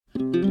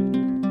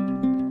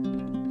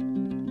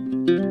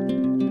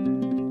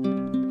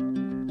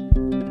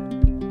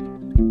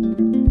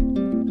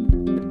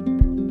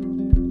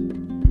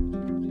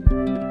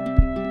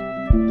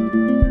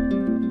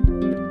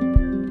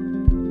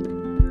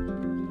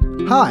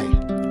Hi,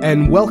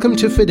 and welcome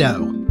to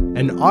Fido,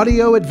 an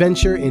audio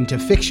adventure into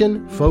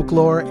fiction,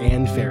 folklore,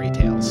 and fairy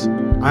tales.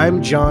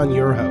 I'm John,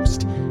 your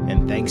host,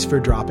 and thanks for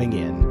dropping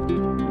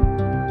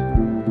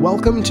in.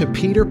 Welcome to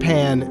Peter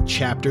Pan,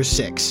 Chapter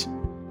 6.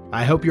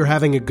 I hope you're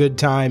having a good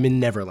time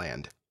in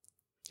Neverland.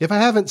 If I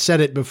haven't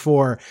said it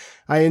before,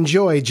 I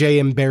enjoy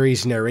J.M.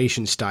 Barrie's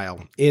narration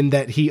style, in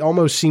that he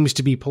almost seems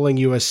to be pulling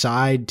you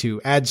aside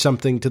to add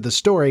something to the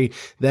story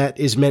that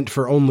is meant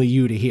for only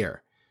you to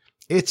hear.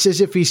 It's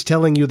as if he's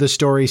telling you the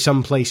story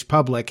someplace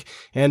public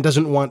and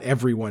doesn't want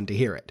everyone to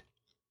hear it.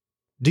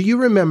 Do you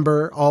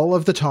remember all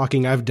of the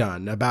talking I've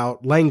done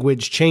about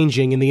language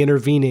changing in the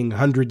intervening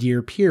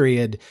 100-year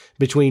period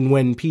between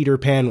when Peter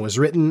Pan was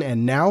written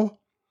and now?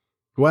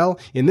 Well,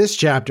 in this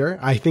chapter,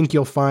 I think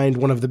you'll find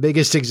one of the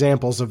biggest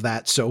examples of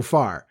that so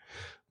far.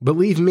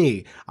 Believe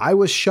me, I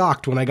was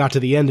shocked when I got to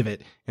the end of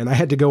it, and I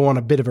had to go on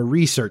a bit of a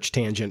research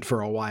tangent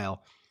for a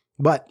while.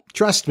 But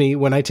trust me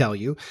when I tell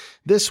you,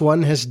 this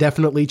one has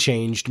definitely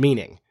changed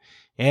meaning.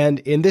 And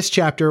in this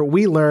chapter,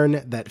 we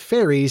learn that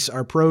fairies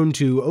are prone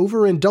to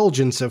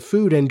overindulgence of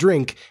food and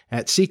drink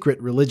at secret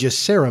religious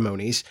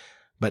ceremonies,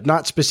 but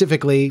not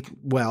specifically,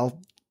 well,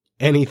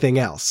 anything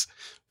else.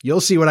 You'll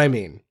see what I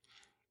mean.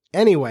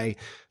 Anyway,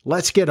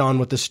 let's get on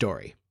with the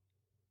story.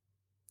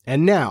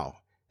 And now,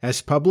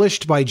 as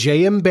published by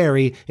J.M.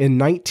 Barrie in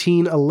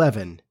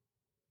 1911,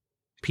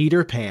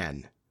 Peter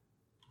Pan.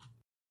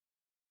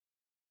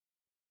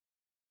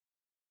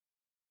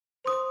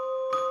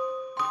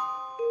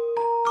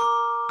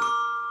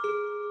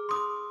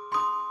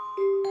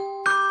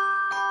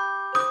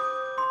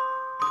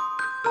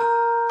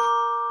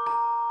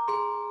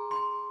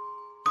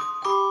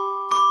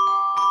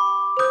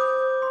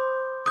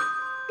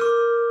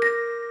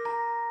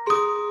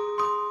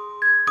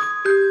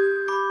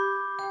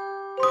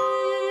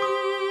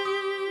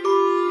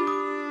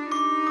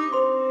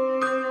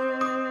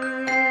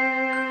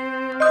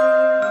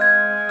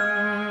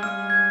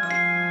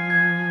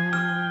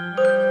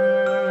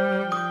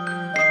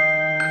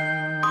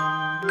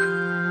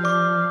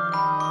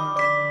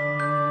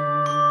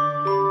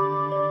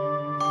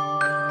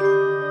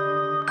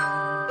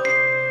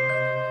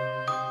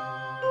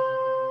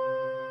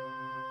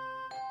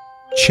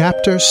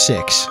 Chapter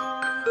 6.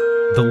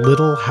 The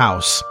Little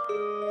House.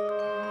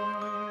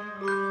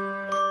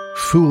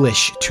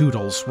 Foolish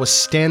Toodles was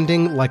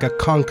standing like a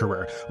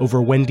conqueror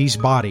over Wendy's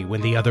body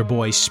when the other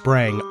boys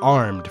sprang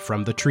armed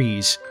from the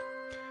trees.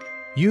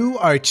 "You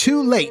are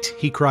too late,"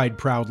 he cried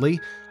proudly.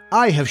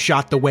 "I have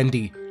shot the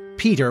Wendy.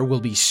 Peter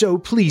will be so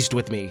pleased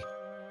with me."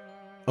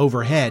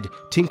 Overhead,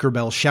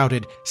 Tinkerbell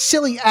shouted,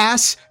 "Silly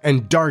ass!"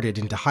 and darted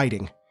into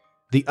hiding.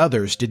 The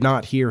others did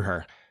not hear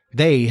her.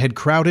 They had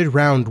crowded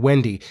round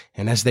Wendy,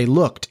 and as they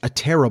looked, a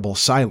terrible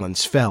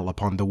silence fell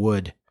upon the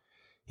wood.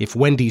 If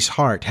Wendy's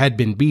heart had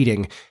been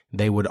beating,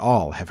 they would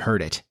all have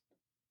heard it.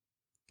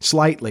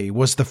 Slightly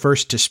was the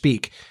first to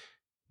speak.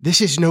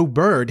 "This is no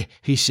bird,"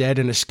 he said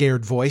in a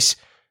scared voice.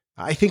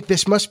 "I think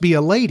this must be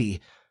a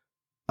lady."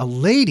 "A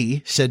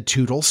lady?" said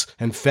Toodles,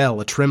 and fell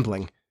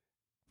a-trembling.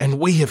 "And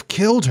we have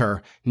killed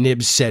her,"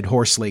 Nibs said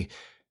hoarsely.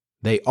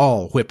 They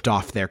all whipped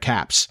off their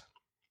caps.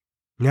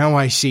 "Now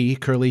I see,"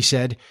 Curly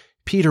said.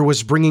 "Peter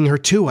was bringing her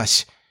to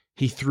us."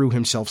 He threw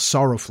himself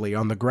sorrowfully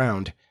on the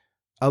ground.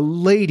 "A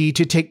lady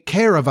to take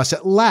care of us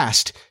at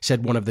last,"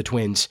 said one of the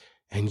twins.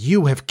 "And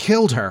you have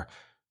killed her."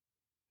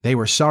 They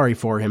were sorry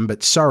for him,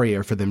 but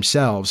sorrier for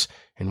themselves,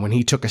 and when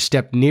he took a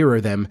step nearer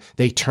them,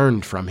 they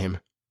turned from him.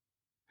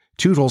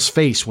 Toodles'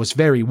 face was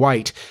very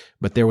white,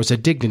 but there was a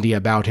dignity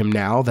about him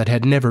now that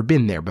had never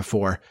been there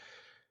before.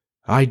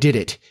 "I did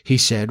it," he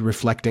said,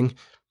 reflecting.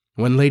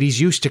 "When ladies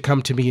used to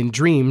come to me in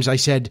dreams, I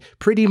said,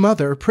 'Pretty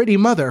mother, pretty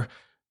mother.'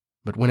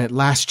 But when at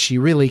last she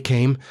really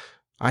came,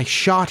 I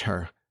shot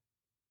her."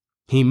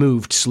 He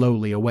moved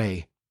slowly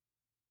away.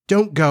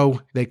 "Don't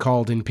go," they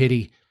called in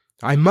pity.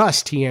 "I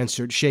must," he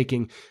answered,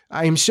 shaking.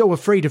 "I am so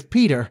afraid of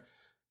Peter."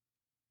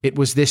 It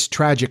was this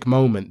tragic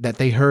moment that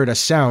they heard a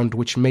sound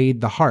which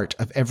made the heart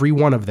of every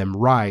one of them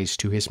rise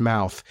to his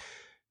mouth.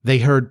 They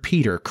heard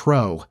Peter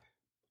crow.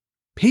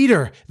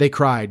 "Peter!" they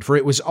cried, for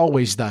it was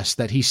always thus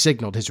that he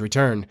signaled his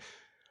return.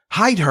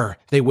 "Hide her!"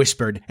 they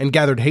whispered, and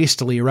gathered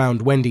hastily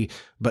around Wendy,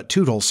 but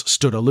Toodles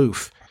stood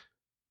aloof.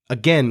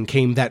 Again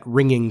came that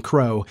ringing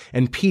crow,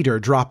 and Peter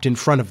dropped in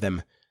front of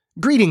them.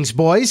 "Greetings,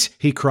 boys!"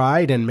 he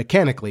cried, and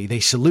mechanically they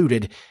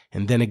saluted,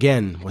 and then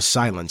again was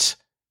silence.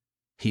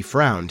 He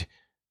frowned.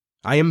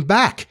 "I am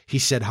back," he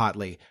said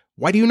hotly.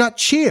 "Why do you not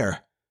cheer?"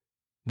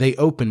 They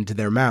opened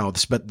their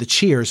mouths, but the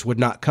cheers would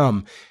not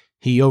come.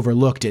 He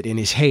overlooked it in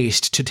his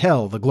haste to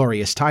tell the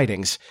glorious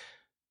tidings.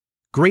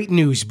 "Great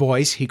news,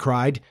 boys," he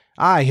cried.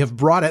 "I have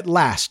brought at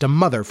last a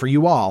mother for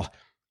you all."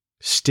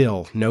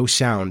 Still no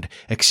sound,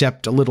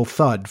 except a little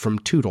thud from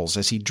Toodles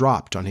as he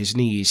dropped on his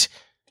knees.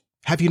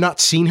 "Have you not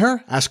seen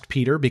her?" asked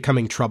Peter,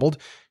 becoming troubled.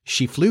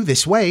 "She flew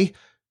this way."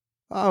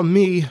 "Ah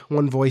me,"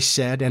 one voice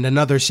said, and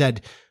another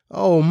said,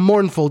 "Oh,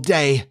 mournful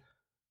day."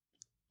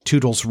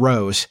 Toodles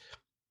rose.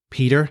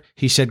 "Peter,"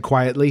 he said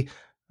quietly,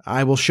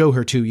 "I will show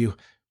her to you."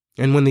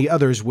 And when the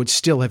others would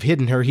still have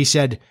hidden her, he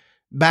said,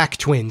 Back,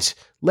 twins.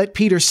 Let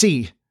Peter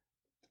see."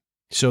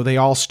 So they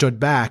all stood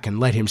back and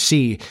let him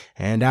see,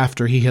 and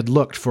after he had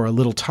looked for a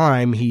little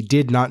time, he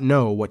did not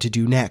know what to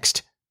do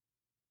next.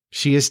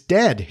 "She is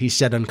dead," he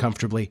said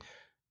uncomfortably.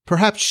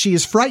 "Perhaps she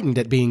is frightened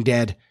at being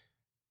dead."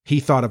 He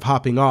thought of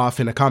hopping off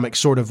in a comic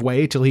sort of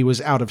way till he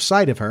was out of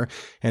sight of her,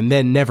 and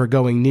then never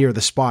going near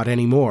the spot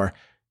any more.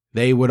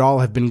 They would all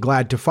have been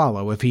glad to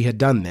follow if he had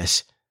done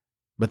this.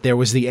 But there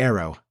was the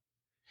arrow.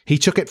 He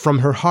took it from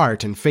her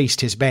heart and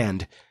faced his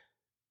band.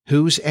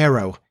 "Whose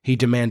arrow?" he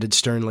demanded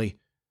sternly.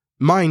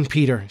 "Mine,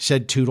 Peter,"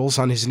 said Toodles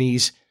on his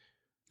knees.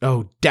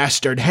 "Oh,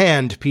 dastard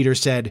hand," Peter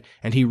said,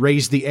 and he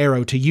raised the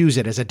arrow to use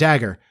it as a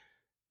dagger.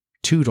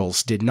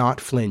 Toodles did not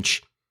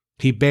flinch.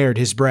 He bared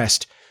his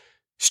breast.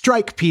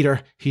 "Strike,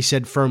 Peter," he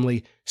said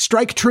firmly.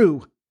 "Strike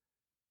true."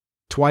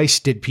 Twice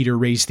did Peter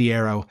raise the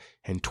arrow,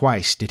 and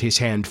twice did his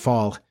hand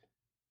fall.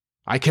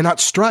 "I cannot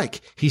strike,"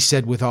 he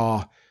said with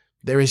awe.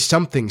 "There is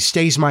something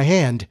stays my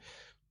hand."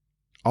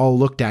 All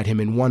looked at him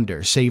in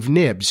wonder, save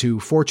Nibs,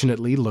 who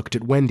fortunately looked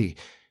at Wendy.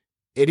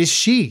 "It is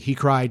she," he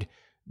cried.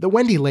 "The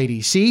Wendy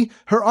lady, see,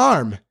 her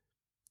arm."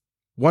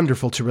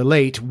 Wonderful to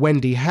relate,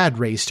 Wendy had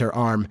raised her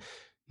arm.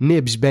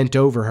 Nibs bent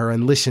over her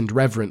and listened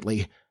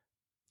reverently.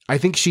 "I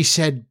think she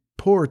said,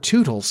 'Poor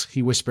Toodles,'"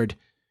 he whispered.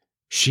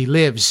 "She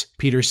lives,"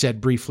 Peter said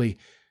briefly.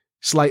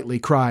 Slightly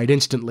cried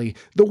instantly,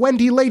 "The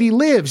Wendy lady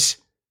lives!"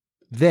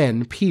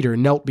 Then Peter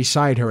knelt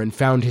beside her and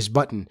found his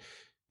button.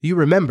 You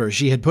remember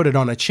she had put it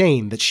on a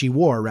chain that she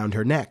wore around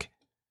her neck.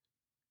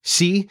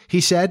 "See,"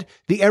 he said,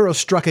 "the arrow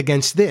struck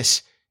against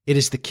this. It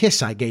is the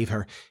kiss I gave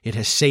her. It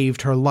has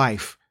saved her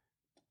life."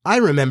 "I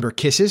remember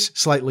kisses,"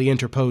 Slightly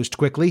interposed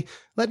quickly.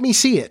 "Let me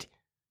see it."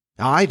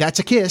 "Aye, that's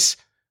a kiss."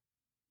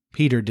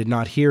 Peter did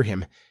not hear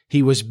him.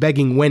 He was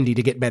begging Wendy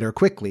to get better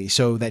quickly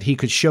so that he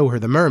could show her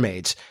the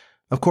mermaids.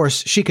 Of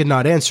course, she could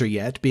not answer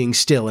yet, being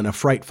still in a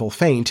frightful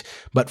faint,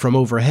 but from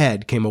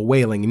overhead came a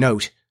wailing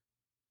note.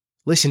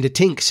 "Listen to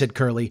Tink," said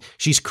Curly.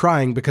 "She's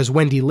crying because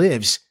Wendy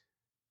lives."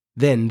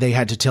 Then they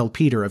had to tell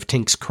Peter of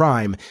Tink's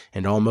crime,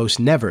 and almost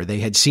never they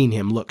had seen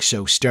him look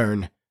so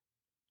stern.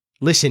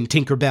 "Listen,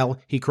 Tinker Bell,"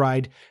 he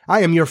cried.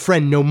 "I am your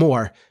friend no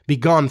more.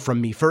 Begone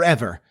from me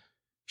forever."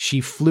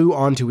 She flew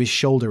onto his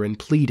shoulder and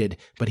pleaded,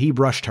 but he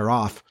brushed her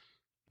off.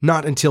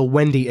 Not until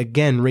Wendy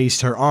again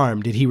raised her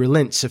arm did he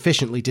relent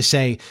sufficiently to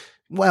say,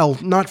 "Well,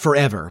 not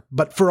forever,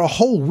 but for a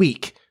whole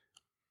week."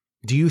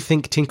 Do you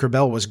think Tinker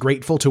Bell was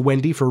grateful to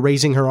Wendy for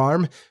raising her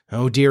arm?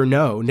 Oh dear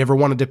no, never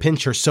wanted to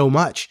pinch her so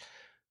much.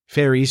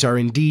 Fairies are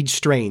indeed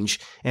strange,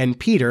 and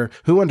Peter,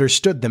 who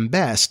understood them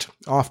best,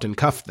 often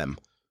cuffed them.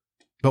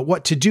 But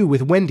what to do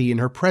with Wendy in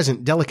her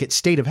present delicate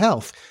state of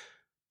health?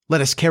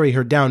 "Let us carry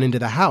her down into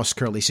the house,"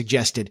 Curly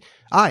suggested.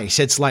 "Aye,"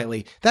 said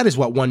Slightly, "that is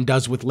what one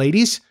does with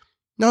ladies."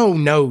 "No,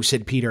 no,"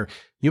 said Peter.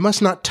 "You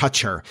must not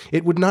touch her.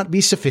 It would not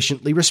be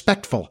sufficiently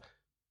respectful."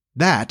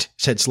 "That,"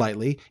 said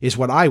Slightly, "is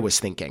what I was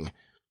thinking."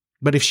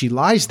 "But if she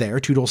lies there,"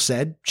 Toodles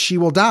said, "she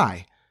will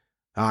die."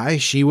 "Aye,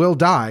 she will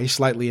die,"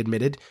 Slightly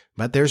admitted,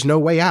 "but there's no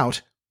way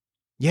out."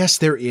 "Yes,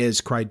 there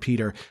is," cried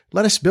Peter.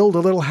 "Let us build a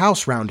little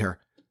house round her."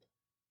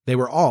 They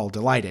were all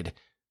delighted.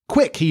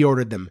 "Quick," he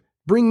ordered them.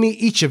 "Bring me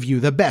each of you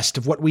the best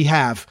of what we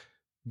have.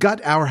 Gut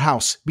our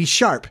house. Be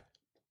sharp."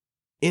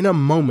 In a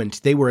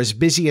moment they were as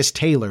busy as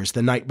tailors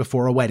the night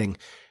before a wedding.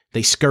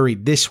 They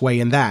scurried this way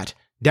and that,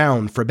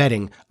 down for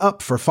bedding,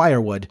 up for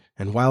firewood,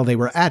 and while they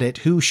were at it,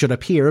 who should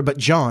appear but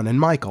John and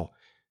Michael?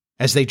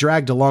 As they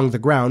dragged along the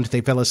ground,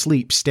 they fell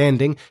asleep,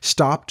 standing,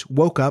 stopped,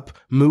 woke up,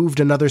 moved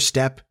another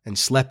step, and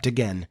slept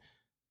again.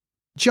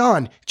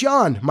 "John,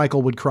 John,"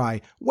 Michael would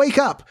cry, "wake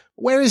up!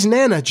 Where is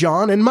Nana,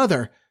 John, and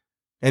Mother?"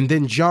 And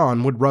then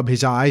John would rub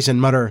his eyes and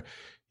mutter,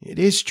 "It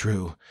is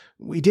true.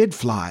 We did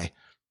fly."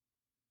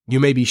 You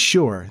may be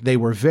sure they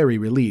were very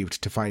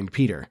relieved to find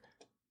Peter.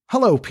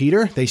 "Hello,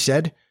 Peter," they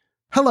said.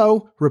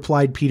 "Hello,"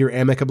 replied Peter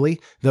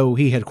amicably, though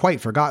he had quite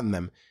forgotten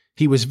them.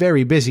 He was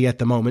very busy at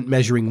the moment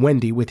measuring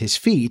Wendy with his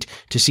feet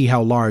to see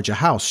how large a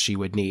house she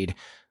would need.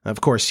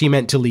 Of course, he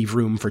meant to leave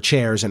room for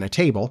chairs and a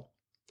table.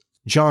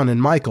 John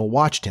and Michael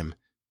watched him.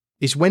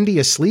 "Is Wendy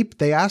asleep?"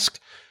 they asked.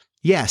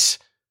 "Yes."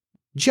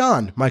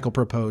 "John," Michael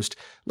proposed,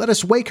 "let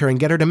us wake her and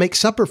get her to make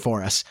supper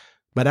for us."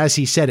 But as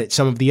he said it,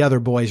 some of the other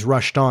boys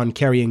rushed on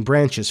carrying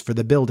branches for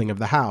the building of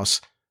the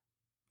house.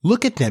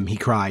 "Look at them," he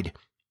cried.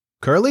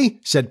 "Curly,"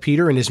 said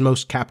Peter in his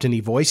most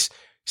captainy voice,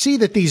 "see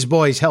that these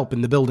boys help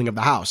in the building of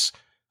the house."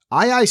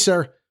 "Aye, aye,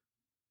 sir."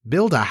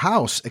 "Build a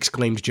house,"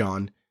 exclaimed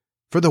John.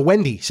 "For the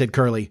Wendy," said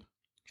Curly.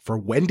 "For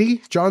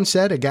Wendy?" John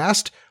said,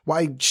 aghast.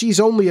 "Why, she's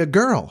only a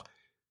girl."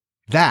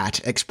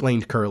 "That,"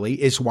 explained Curly,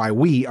 "is why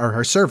we are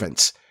her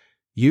servants."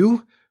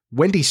 "You?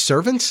 Wendy's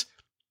servants?"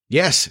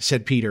 "Yes,"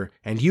 said Peter,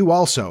 "and you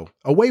also.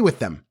 Away with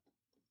them."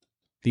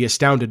 The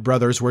astounded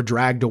brothers were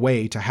dragged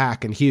away to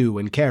hack and hew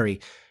and carry.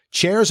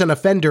 "Chairs and a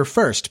fender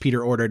first,"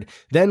 Peter ordered.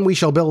 "Then we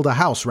shall build a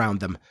house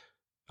round them."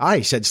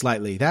 "Aye," said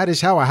Slightly, "that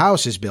is how a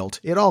house is built.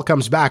 It all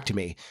comes back to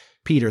me."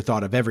 Peter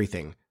thought of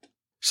everything.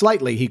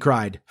 "Slightly," he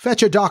cried,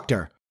 "fetch a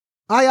doctor."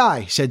 "Aye,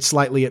 aye," said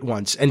Slightly at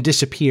once, and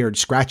disappeared,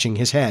 scratching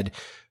his head.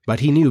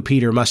 But he knew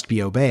Peter must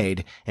be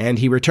obeyed, and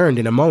he returned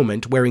in a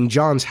moment, wearing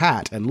John's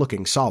hat and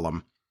looking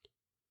solemn.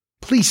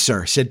 "Please,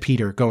 sir," said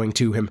Peter, going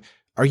to him,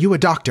 "are you a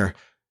doctor?"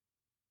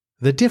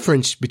 The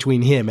difference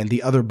between him and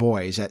the other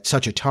boys at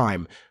such a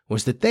time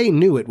was that they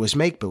knew it was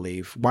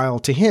make-believe, while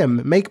to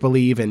him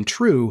make-believe and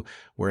true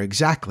were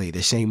exactly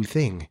the same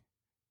thing.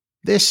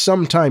 This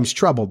sometimes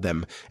troubled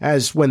them,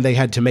 as when they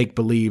had to make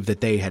believe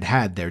that they had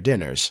had their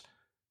dinners.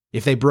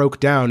 If they broke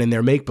down in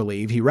their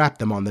make-believe, he rapped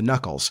them on the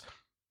knuckles.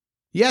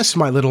 "Yes,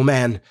 my little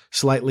man,"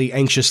 Slightly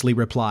anxiously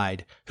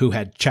replied, who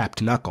had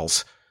chapped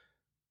knuckles.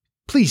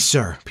 "Please,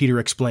 sir," Peter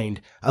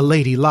explained, "a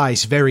lady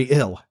lies very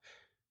ill."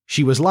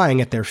 She was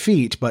lying at their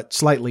feet, but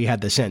Slightly had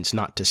the sense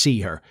not to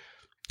see her.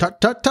 "Tut,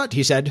 tut, tut,"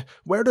 he said.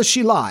 "Where does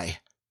she lie?"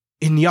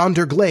 "In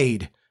yonder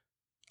glade."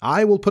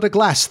 "I will put a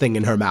glass thing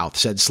in her mouth,"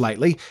 said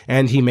Slightly,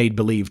 and he made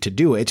believe to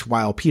do it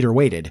while Peter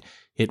waited.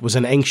 It was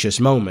an anxious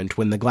moment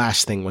when the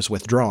glass thing was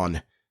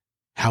withdrawn.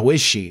 "How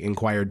is she?"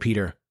 inquired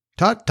Peter.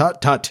 "Tut,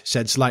 tut, tut,"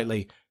 said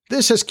Slightly.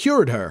 "This has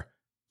cured her."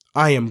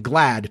 "I am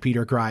glad,"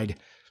 Peter cried.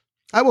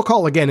 "I will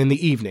call again in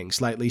the evening,"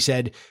 Slightly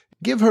said.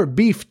 "Give her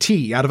beef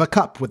tea out of a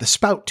cup with a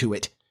spout to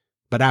it."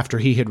 But after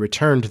he had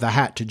returned the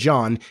hat to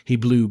John, he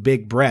blew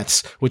big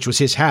breaths, which was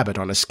his habit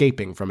on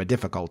escaping from a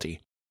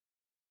difficulty.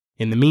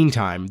 In the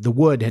meantime, the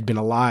wood had been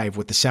alive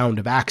with the sound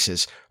of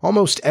axes.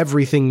 Almost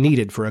everything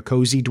needed for a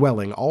cozy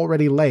dwelling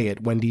already lay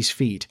at Wendy's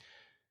feet.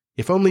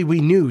 "If only we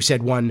knew,"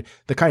 said one,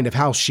 "the kind of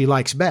house she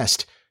likes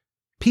best."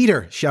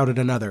 "Peter," shouted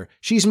another,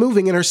 "she's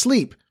moving in her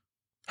sleep."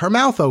 "Her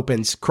mouth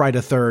opens," cried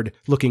a third,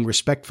 looking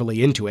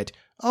respectfully into it.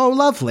 "Oh,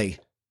 lovely."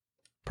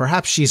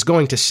 "Perhaps she's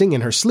going to sing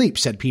in her sleep,"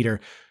 said Peter.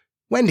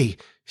 "Wendy,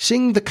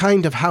 sing the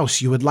kind of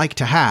house you would like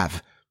to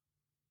have."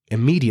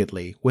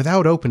 Immediately,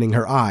 without opening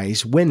her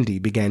eyes, Wendy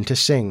began to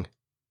sing.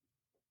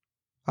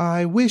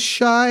 "I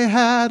wish I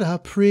had a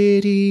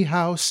pretty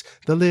house,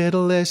 the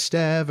littlest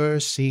ever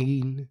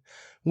seen,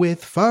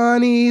 with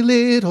funny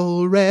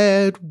little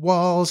red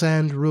walls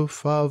and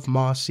roof of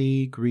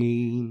mossy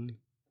green."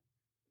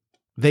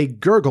 They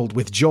gurgled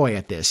with joy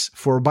at this,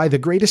 for by the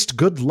greatest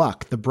good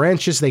luck the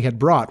branches they had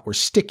brought were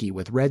sticky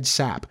with red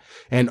sap,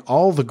 and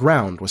all the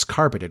ground was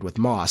carpeted with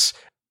moss.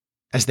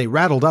 As they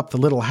rattled up the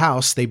little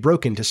house, they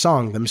broke into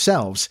song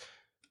themselves.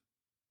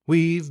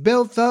 "We've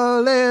built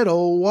the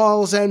little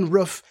walls and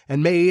roof,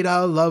 and made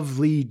a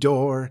lovely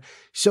door.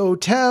 So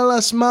tell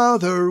us,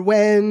 Mother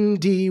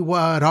Wendy,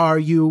 what are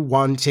you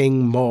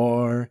wanting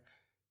more?"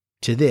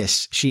 To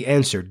this she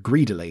answered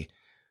greedily,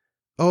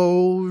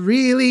 "Oh,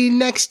 really,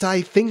 next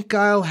I think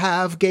I'll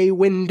have gay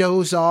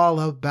windows all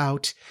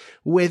about,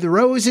 with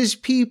roses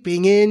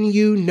peeping in,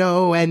 you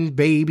know, and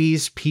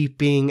babies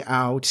peeping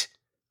out."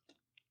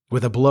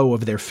 With a blow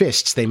of their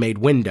fists they made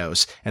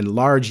windows, and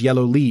large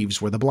yellow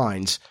leaves were the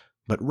blinds.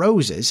 But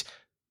roses...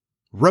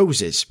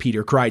 "Roses,"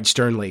 Peter cried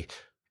sternly.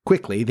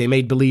 Quickly they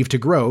made believe to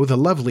grow the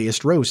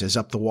loveliest roses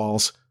up the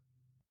walls.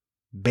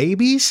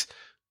 "Babies?"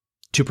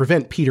 To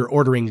prevent Peter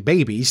ordering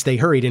babies, they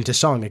hurried into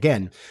song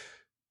again.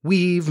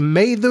 "We've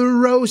made the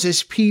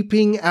roses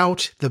peeping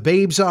out, the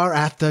babes are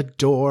at the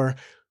door.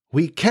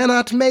 We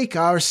cannot make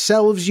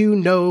ourselves, you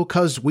know,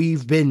 'cause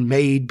we've been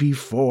made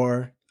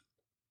before."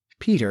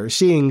 Peter,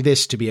 seeing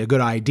this to be a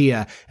good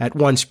idea, at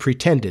once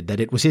pretended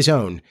that it was his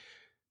own.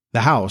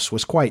 The house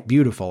was quite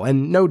beautiful,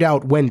 and no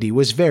doubt Wendy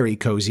was very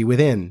cozy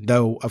within,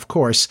 though, of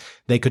course,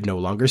 they could no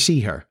longer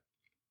see her.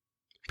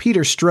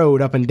 Peter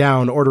strode up and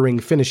down ordering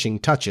finishing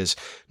touches.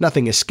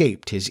 Nothing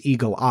escaped his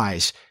eagle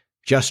eyes.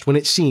 Just when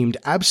it seemed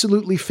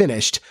absolutely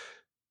finished,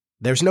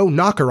 "There's no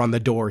knocker on the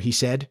door," he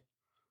said.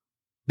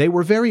 They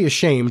were very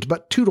ashamed,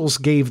 but Toodles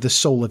gave the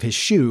sole of his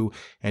shoe,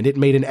 and it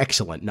made an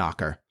excellent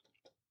knocker.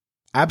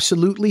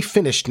 Absolutely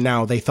finished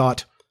now, they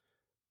thought.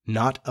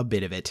 Not a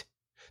bit of it.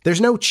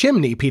 "There's no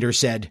chimney," Peter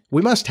said.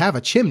 "We must have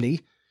a chimney."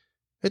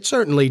 "It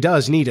certainly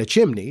does need a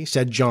chimney,"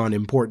 said John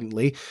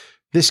importantly.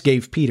 This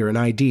gave Peter an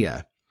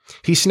idea.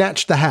 He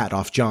snatched the hat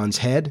off John's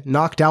head,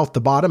 knocked out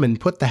the bottom, and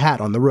put the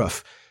hat on the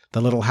roof.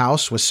 The little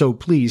house was so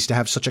pleased to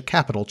have such a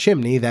capital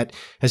chimney that,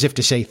 as if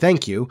to say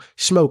thank you,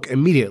 smoke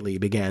immediately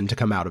began to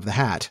come out of the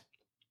hat.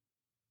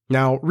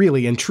 Now,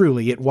 really and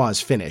truly, it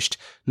was finished.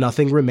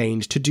 Nothing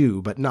remained to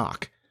do but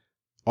knock.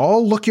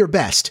 "All look your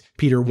best,"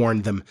 Peter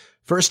warned them.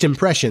 "First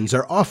impressions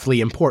are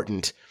awfully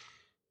important."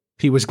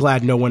 He was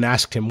glad no one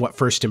asked him what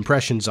first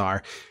impressions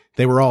are.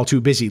 They were all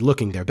too busy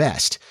looking their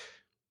best.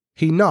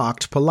 He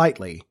knocked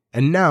politely,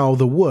 and now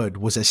the wood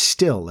was as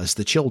still as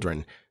the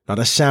children, not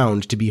a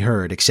sound to be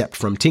heard except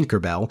from Tinker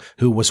Bell,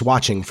 who was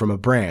watching from a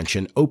branch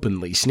and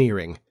openly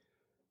sneering.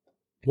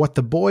 What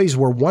the boys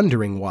were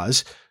wondering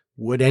was,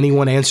 would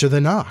anyone answer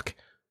the knock?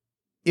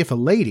 If a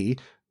lady,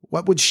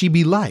 what would she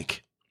be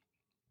like?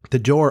 The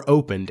door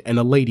opened and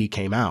a lady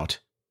came out.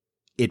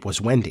 It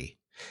was Wendy.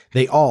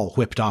 They all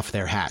whipped off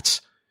their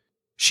hats.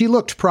 She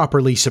looked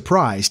properly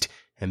surprised,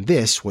 and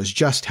this was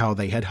just how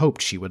they had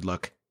hoped she would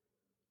look.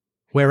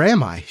 "Where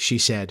am I?" she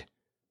said.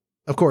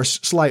 Of course,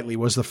 Slightly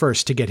was the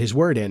first to get his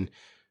word in.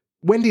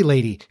 "Wendy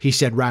lady," he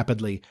said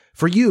rapidly,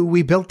 "for you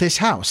we built this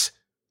house."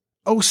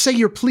 "Oh, say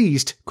you're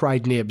pleased,"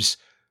 cried Nibs.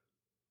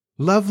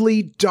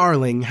 "Lovely,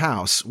 darling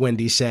house,"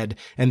 Wendy said,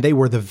 and they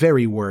were the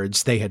very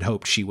words they had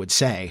hoped she would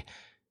say.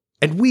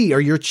 "And we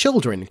are your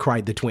children,"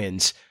 cried the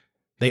twins.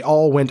 They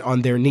all went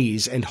on their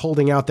knees and,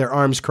 holding out their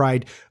arms,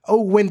 cried,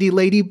 "Oh, Wendy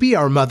lady, be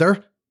our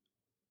mother."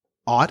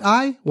 "Ought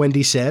I?"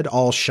 Wendy said,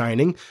 all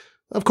shining.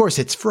 "Of course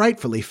it's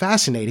frightfully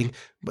fascinating,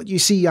 but you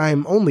see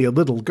I'm only a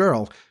little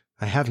girl.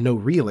 I have no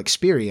real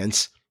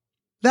experience."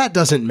 "That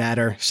doesn't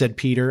matter," said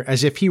Peter,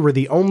 as if he were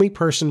the only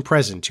person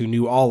present who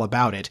knew all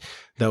about it,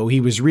 though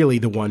he was really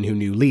the one who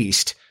knew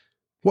least.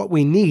 "What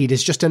we need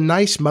is just a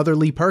nice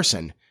motherly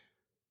person."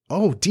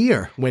 "Oh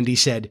dear," Wendy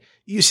said.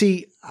 "You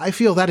see, I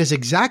feel that is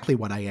exactly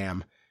what I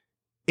am."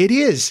 It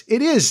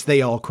is,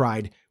 they all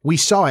cried. "We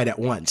saw it at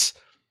once."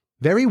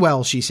 "Very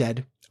well," she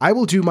said. "I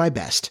will do my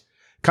best.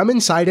 Come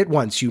inside at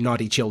once, you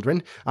naughty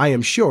children. I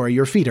am sure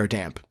your feet are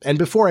damp, and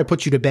before I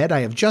put you to bed I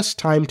have just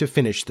time to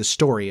finish the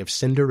story of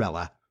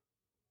Cinderella."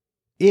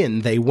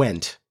 In they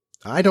went.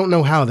 I don't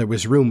know how there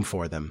was room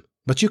for them,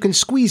 but you can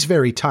squeeze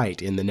very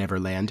tight in the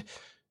Neverland,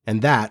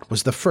 and that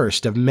was the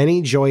first of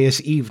many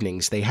joyous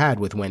evenings they had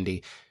with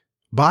Wendy.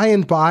 By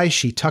and by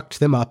she tucked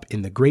them up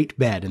in the great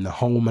bed in the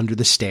home under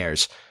the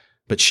stairs,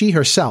 but she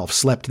herself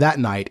slept that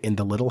night in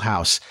the little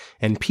house,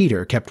 and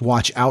Peter kept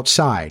watch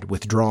outside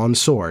with drawn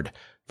sword,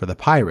 for the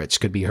pirates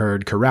could be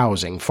heard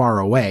carousing far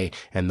away,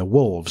 and the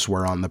wolves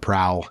were on the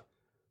prowl.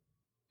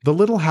 The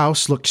little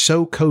house looked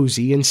so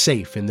cozy and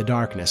safe in the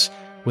darkness,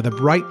 with a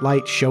bright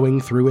light showing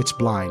through its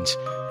blinds,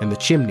 and the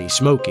chimney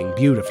smoking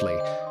beautifully,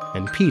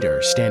 and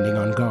Peter standing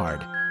on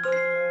guard.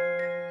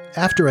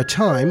 After a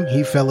time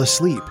he fell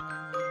asleep,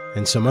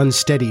 and some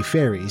unsteady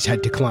fairies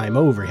had to climb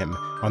over him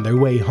on their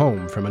way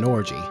home from an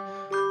orgy.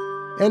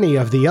 Any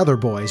of the other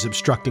boys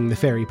obstructing the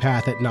fairy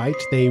path at night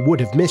they would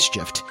have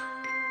mischieved,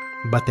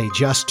 but they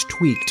just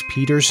tweaked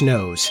Peter's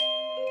nose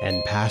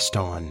and passed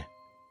on.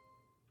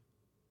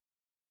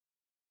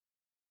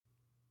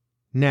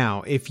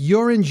 Now, if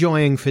you're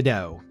enjoying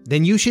Fido,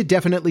 then you should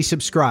definitely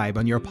subscribe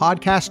on your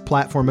podcast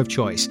platform of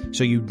choice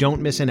so you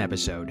don't miss an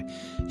episode.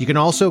 You can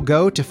also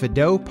go to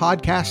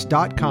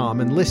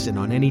fidopodcast.com and listen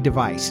on any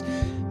device.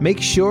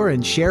 Make sure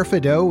and share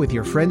Fido with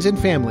your friends and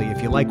family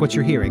if you like what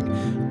you're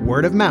hearing.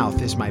 Word of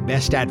mouth is my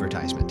best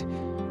advertisement.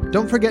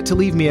 Don't forget to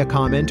leave me a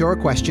comment or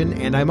a question,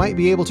 and I might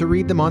be able to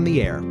read them on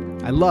the air.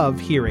 I love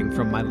hearing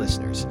from my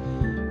listeners.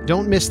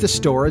 Don't miss the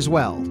store as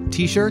well.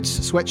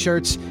 T-shirts,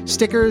 sweatshirts,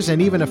 stickers,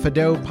 and even a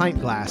Fido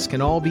pint glass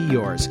can all be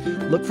yours.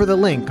 Look for the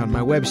link on my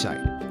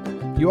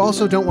website. You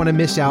also don't want to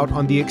miss out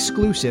on the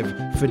exclusive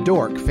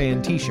Fidork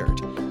fan t-shirt.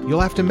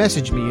 You'll have to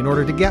message me in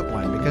order to get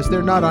one because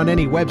they're not on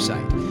any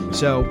website.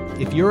 So,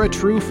 if you're a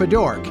true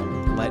Fidork,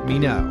 let me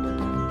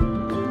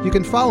know. You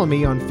can follow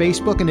me on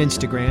Facebook and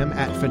Instagram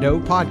at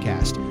Fido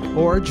Podcast,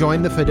 or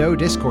join the Fido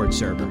Discord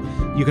server.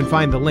 You can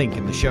find the link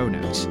in the show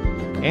notes.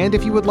 And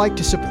if you would like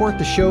to support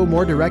the show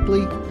more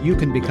directly, you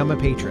can become a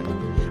patron.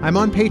 I'm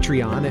on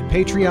Patreon at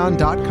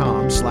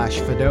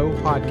patreon.com/Fido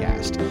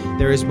Podcast.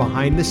 There is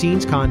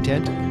behind-the-scenes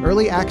content,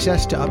 early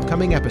access to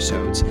upcoming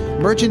episodes,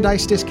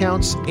 merchandise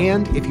discounts,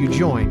 and if you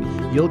join,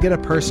 you'll get a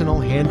personal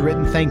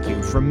handwritten thank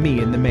you from me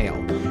in the mail,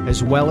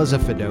 as well as a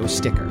Fido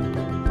sticker.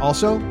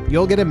 Also,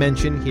 you'll get a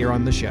mention here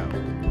on the show.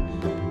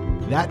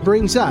 That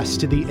brings us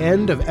to the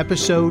end of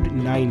episode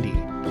 90.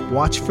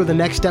 Watch for the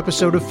next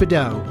episode of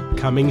Fido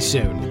coming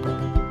soon.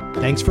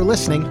 Thanks for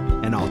listening,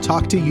 and I'll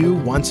talk to you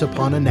once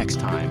upon a next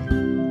time.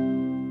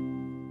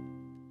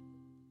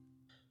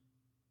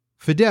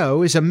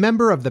 Fido is a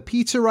member of the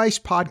Pizza Rice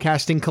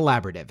Podcasting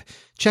Collaborative.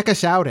 Check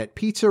us out at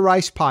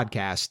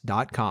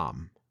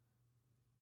pizzaricepodcast.com.